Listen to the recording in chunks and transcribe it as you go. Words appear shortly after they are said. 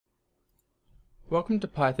Welcome to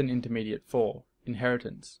Python Intermediate 4,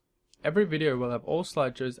 Inheritance. Every video will have all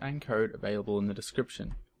slideshows and code available in the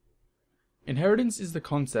description. Inheritance is the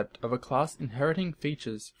concept of a class inheriting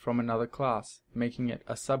features from another class, making it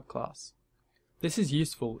a subclass. This is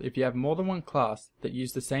useful if you have more than one class that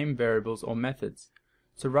use the same variables or methods,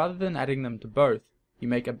 so rather than adding them to both, you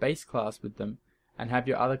make a base class with them and have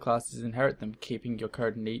your other classes inherit them, keeping your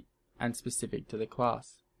code neat and specific to the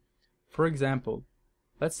class. For example,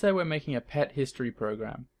 let's say we're making a pet history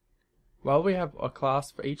program. While we have a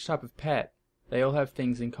class for each type of pet, they all have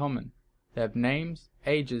things in common. They have names,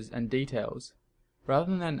 ages, and details.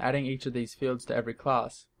 Rather than adding each of these fields to every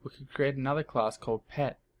class, we could create another class called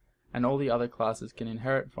pet, and all the other classes can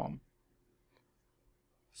inherit from.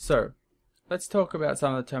 So, let's talk about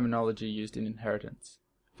some of the terminology used in inheritance.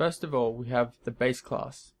 First of all, we have the base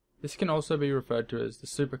class. This can also be referred to as the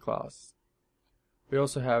superclass. We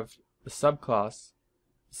also have the subclass.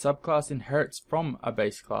 The subclass inherits from a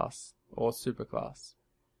base class or superclass,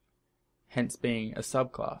 hence being a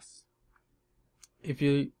subclass. If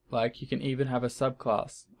you like, you can even have a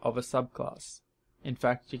subclass of a subclass. In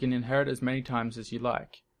fact, you can inherit as many times as you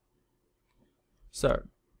like. So,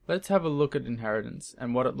 let's have a look at inheritance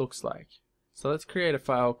and what it looks like. So let's create a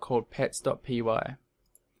file called pets.py.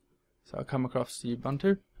 So I'll come across to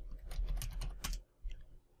Ubuntu,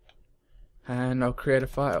 and I'll create a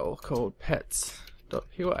file called pets.py.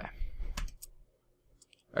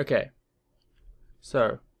 Okay,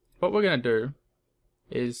 so what we're going to do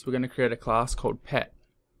is we're going to create a class called pet,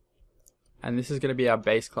 and this is going to be our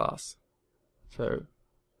base class. So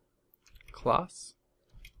class,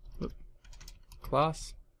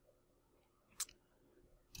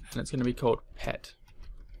 and it's going to be called pet.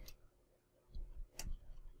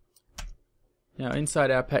 Now inside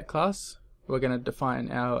our pet class, we're going to define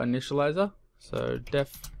our initializer. So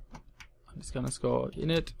def underscore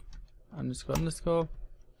init underscore,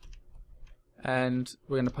 and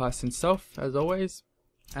we're going to pass in self as always,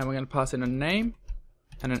 and we're going to pass in a name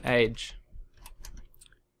and an age,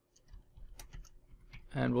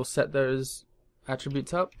 and we'll set those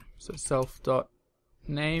attributes up. So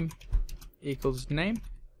self.name equals name,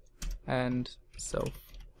 and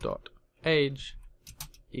self.age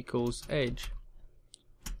equals age.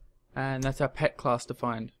 And that's our pet class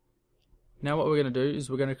defined. Now what we're going to do is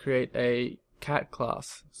we're going to create a cat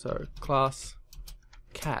class. So class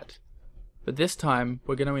cat. But this time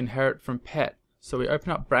we're going to inherit from pet. So we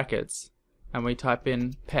open up brackets and we type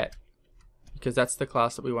in pet, because that's the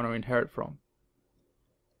class that we want to inherit from.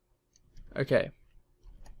 Okay.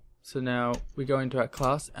 So now we go into our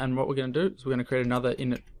class, and what we're going to do is we're going to create another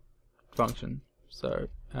init function. So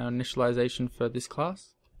our initialization for this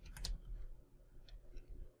class,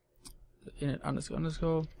 init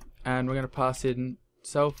underscore, and we're going to pass in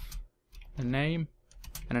self, a name,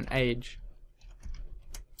 and an age.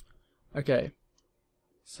 Okay,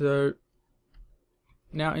 so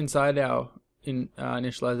now inside our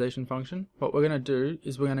initialization function, what we're going to do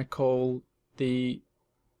is we're going to call the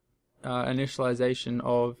initialization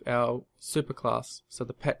of our superclass, so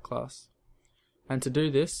the pet class. And to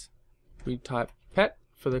do this, we type pet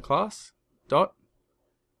for the class dot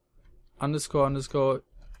underscore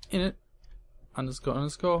init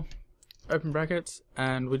underscore open brackets,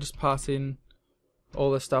 and we just pass in all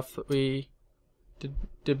the stuff that we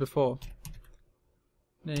did before,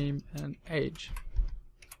 name and age.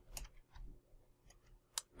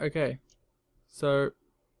 Okay, so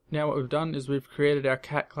now what we've done is we've created our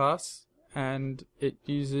cat class, and it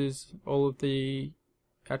uses all of the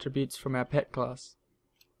attributes from our pet class.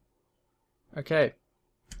 Okay,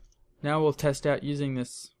 now we'll test out using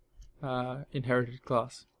this inherited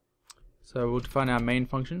class. So we'll define our main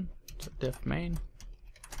function, so def main,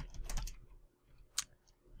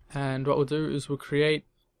 and what we'll do is we'll create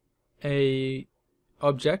a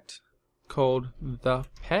object called the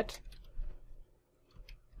pet,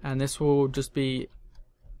 and this will just be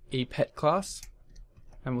a pet class,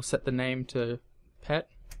 and we'll set the name to pet,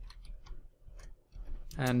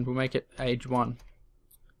 and we'll make it age 1.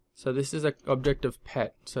 So this is an object of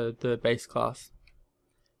pet, so the base class.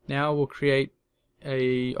 Now we'll create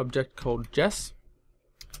a object called Jess,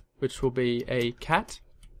 which will be a cat,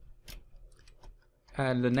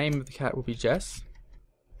 and the name of the cat will be Jess,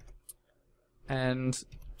 and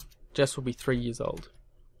Jess will be 3 years old.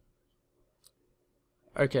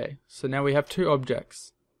 Okay, so now we have two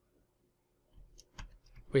objects.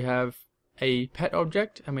 We have a pet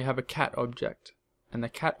object and we have a cat object, and the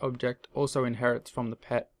cat object also inherits from the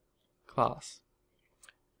pet class.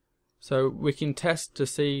 So we can test to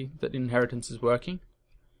see that inheritance is working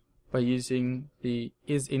by using the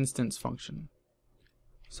isInstance function.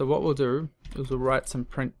 So what we'll do is we'll write some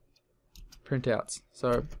print printouts.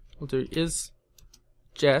 So we'll do is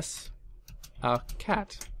Jess a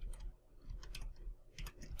cat,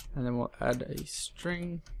 and then we'll add a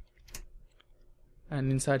string,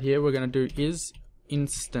 and inside here we're going to do is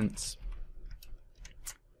instance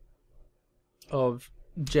of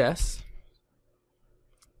Jess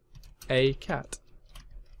a cat.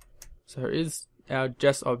 So is our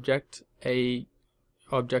Jess object a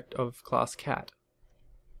object of class cat,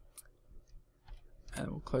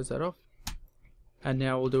 and we'll close that off. And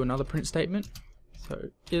now we'll do another print statement. So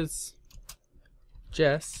is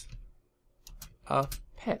Jess a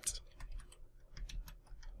pet,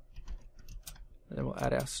 and then we'll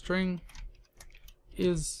add our string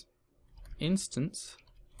is instance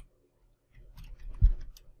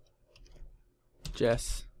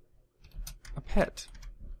Jess a pet,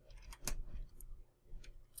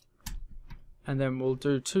 and then we'll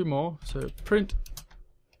do two more. So print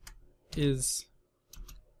is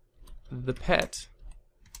the pet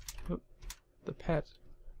a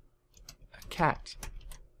cat,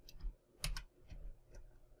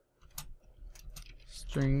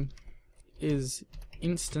 string is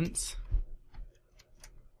instance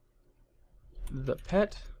the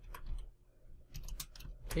pet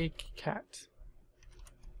a cat,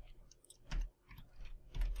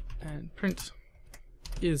 and print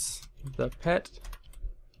is the pet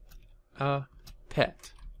a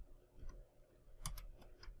pet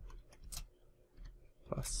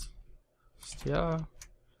plus str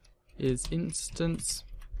is instance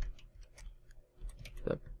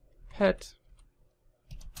the pet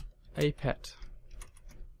a pet.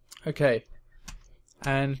 Okay,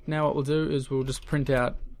 and now what we'll do is we'll just print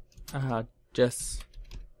out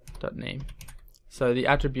Jess.name. So the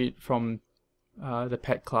attribute from the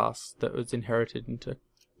pet class that was inherited into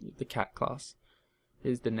the cat class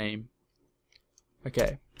is the name.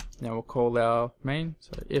 Okay, now we'll call our main.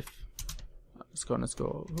 So if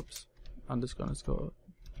underscore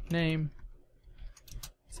name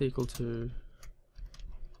is equal to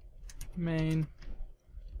main.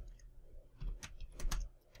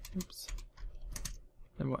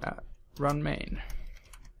 Then we'll run main.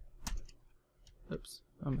 Oops,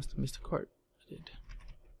 I must have missed a quote. I did.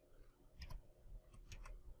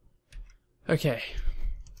 Okay,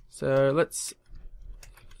 so let's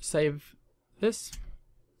save this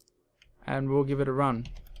and we'll give it a run.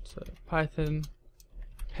 So python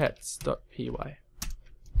pets.py.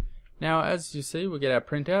 Now as you see, we'll get our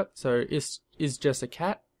printout. So is Jess a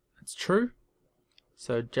cat? That's true.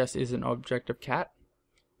 So Jess is an object of cat.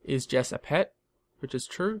 Is Jess a pet? Which is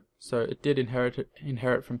true. So it did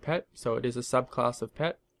inherit from pet, so it is a subclass of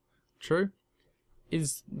pet. True.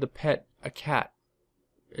 Is the pet a cat?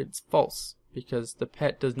 It's false, because the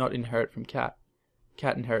pet does not inherit from cat.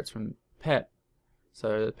 Cat inherits from pet,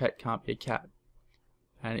 so the pet can't be a cat.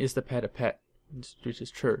 And is the pet a pet? Which is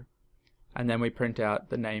true. And then we print out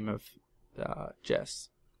the name of Jess.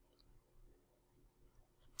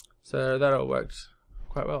 So that all worked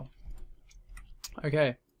quite well.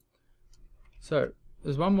 Okay, so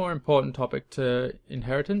there's one more important topic to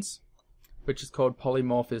inheritance, which is called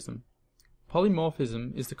polymorphism.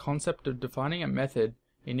 Polymorphism is the concept of defining a method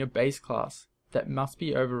in your base class that must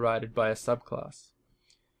be overridden by a subclass.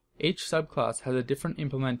 Each subclass has a different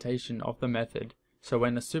implementation of the method, so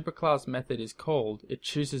when the superclass method is called, it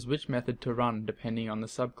chooses which method to run depending on the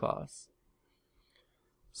subclass.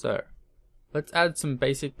 So, let's add some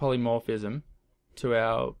basic polymorphism to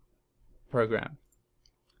our program.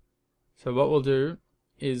 So what we'll do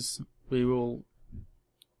is we will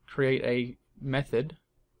create a method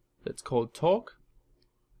that's called talk,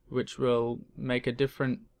 which will make a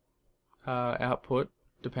different output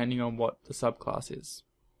depending on what the subclass is.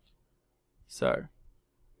 So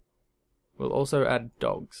we'll also add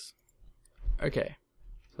dogs. Okay,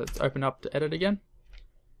 so let's open up to edit again,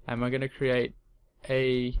 and we're going to create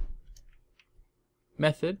a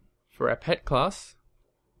method for our pet class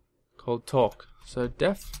called talk. So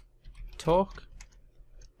def talk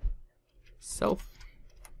self,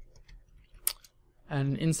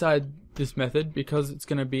 and inside this method, because it's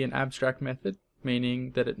going to be an abstract method,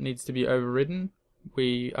 meaning that it needs to be overridden,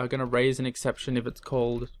 we are going to raise an exception if it's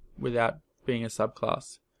called without being a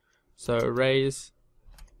subclass. So raise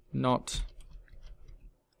not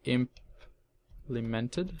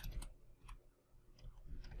implemented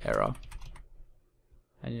error,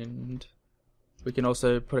 and we can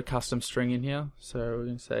also put a custom string in here. So we're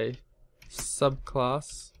going to say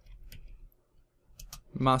subclass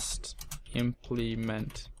must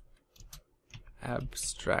implement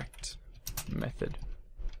abstract method,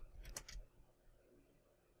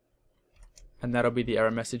 and that'll be the error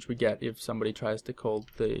message we get if somebody tries to call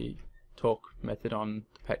the talk method on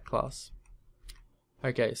the pet class.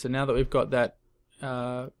 Okay, so now that we've got that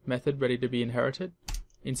method ready to be inherited,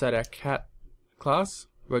 inside our cat class,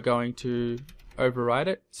 we're going to override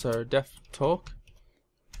it. So def talk,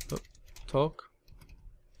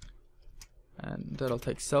 and that'll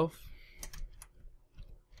take self.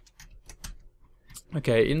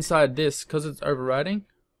 Okay, inside this, because it's overriding,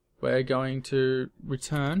 we're going to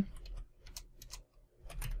return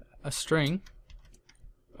a string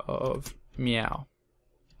of meow,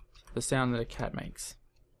 the sound that a cat makes.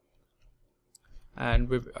 And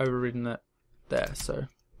we've overridden it there. So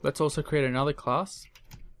let's also create another class,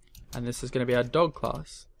 and this is going to be our dog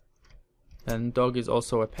class. And dog is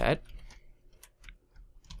also a pet.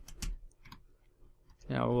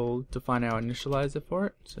 Now we'll define our initializer for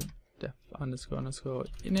it. So def underscore underscore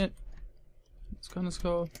init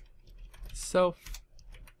underscore self,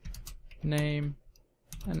 name,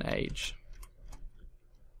 and age.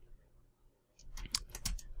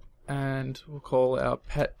 And we'll call our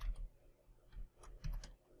pet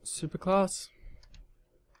superclass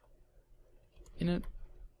init,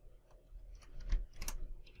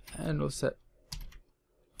 and we'll set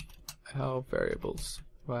our variables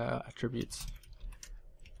by our attributes.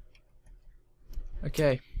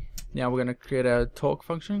 Okay, now we're going to create our talk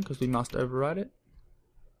function because we must override it.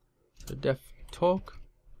 So def talk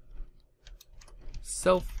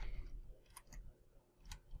self,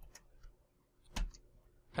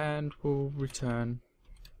 and we'll return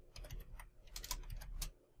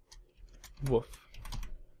woof.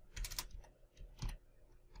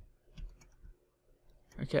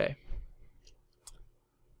 Okay.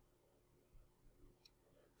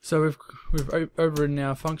 So we've overridden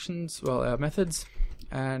our functions, well, our methods,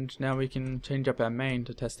 and now we can change up our main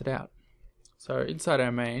to test it out. So inside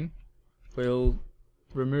our main, we'll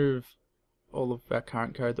remove all of our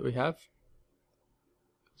current code that we have,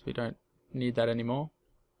 because we don't need that anymore,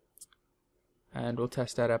 and we'll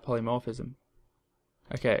test out our polymorphism.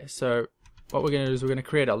 Okay, so what we're going to do is we're going to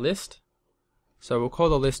create a list. So we'll call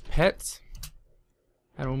the list pets,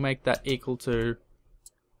 and we'll make that equal to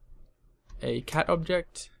a cat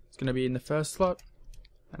object. It's going to be in the first slot,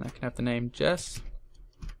 and I can have the name Jess,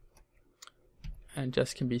 and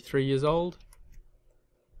Jess can be 3 years old.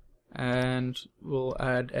 And we'll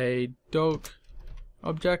add a dog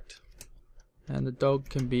object, and the dog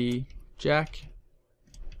can be Jack,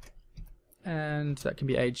 and that can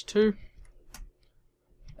be age 2.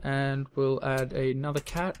 And we'll add another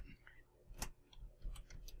cat,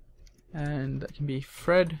 and that can be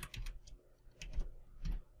Fred,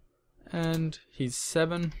 and he's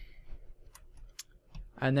 7.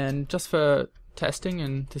 And then just for testing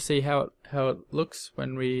and to see how it looks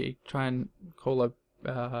when we try and call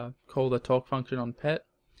the talk function on pet,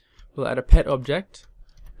 we'll add a pet object,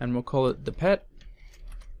 and we'll call it the pet,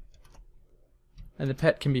 and the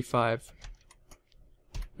pet can be 5.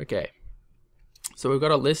 Okay, so we've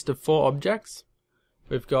got a list of 4 objects.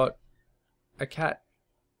 We've got a cat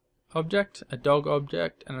object, a dog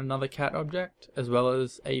object, and another cat object, as well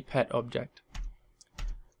as a pet object.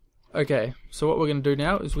 Okay, so what we're going to do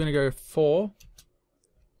now is we're going to go for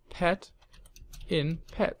pet in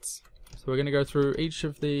pets. So we're going to go through each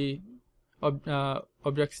of the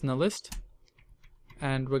objects in the list,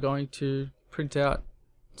 and we're going to print out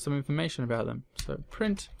some information about them. So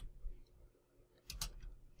print,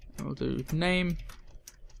 and we'll do name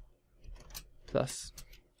plus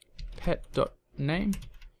pet.name,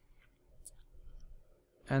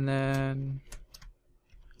 and then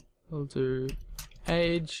we'll do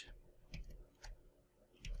age,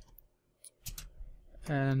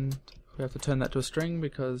 and we have to turn that to a string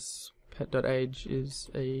because pet.age is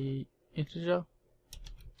a integer,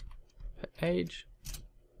 pet age,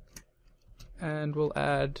 and we'll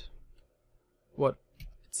add what it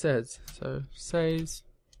says. So says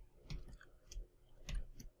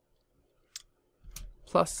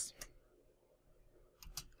plus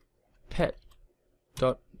pet.talk,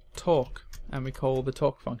 and we call the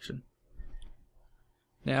talk function.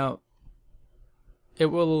 Now it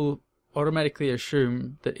will automatically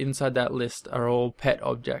assume that inside that list are all pet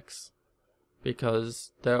objects,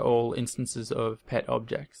 because they're all instances of pet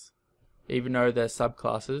objects, even though they're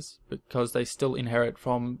subclasses. Because they still inherit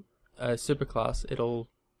from a superclass, it'll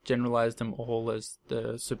generalize them all as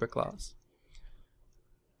the superclass.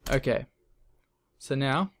 Okay, so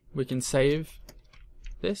now we can save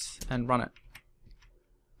this and run it.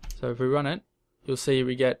 So if we run it, you'll see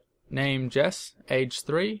we get name Jess, age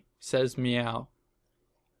 3, says meow,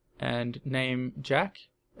 and name Jack,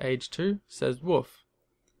 age 2, says woof,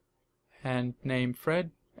 and name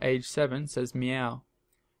Fred, age 7, says meow.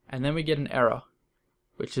 And then we get an error,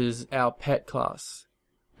 which is our pet class.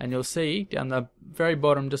 And you'll see down the very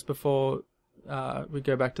bottom, just before we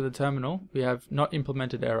go back to the terminal, we have not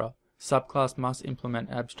implemented error. Subclass must implement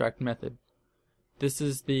abstract method. This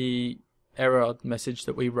is the error message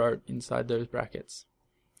that we wrote inside those brackets.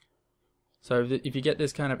 So if you get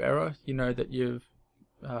this kind of error, you know that you've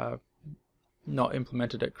not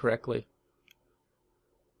implemented it correctly.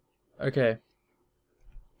 Okay.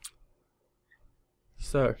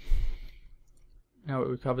 So now that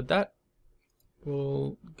we've covered that,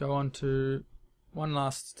 we'll go on to one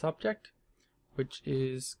last subject, which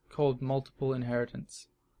is called multiple inheritance.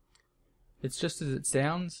 It's just as it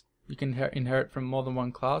sounds. You can inherit from more than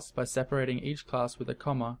one class by separating each class with a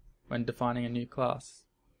comma when defining a new class.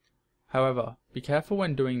 However, be careful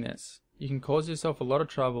when doing this. You can cause yourself a lot of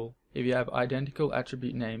trouble if you have identical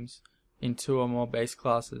attribute names in 2 or more base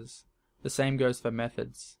classes. The same goes for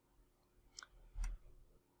methods.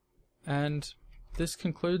 And this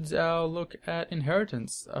concludes our look at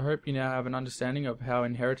inheritance. I hope you now have an understanding of how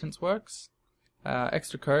inheritance works.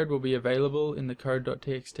 Extra code will be available in the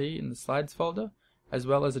code.txt in the slides folder, as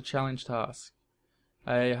well as a challenge task.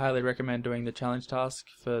 I highly recommend doing the challenge task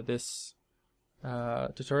for this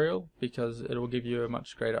tutorial because it will give you a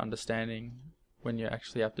much greater understanding when you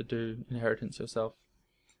actually have to do inheritance yourself.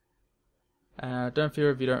 Don't fear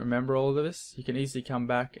if you don't remember all of this. You can easily come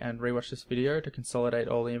back and rewatch this video to consolidate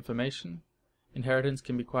all the information. Inheritance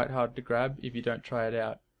can be quite hard to grab if you don't try it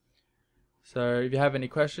out. So if you have any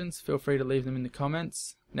questions, feel free to leave them in the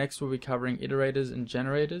comments. Next we'll be covering iterators and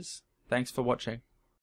generators. Thanks for watching.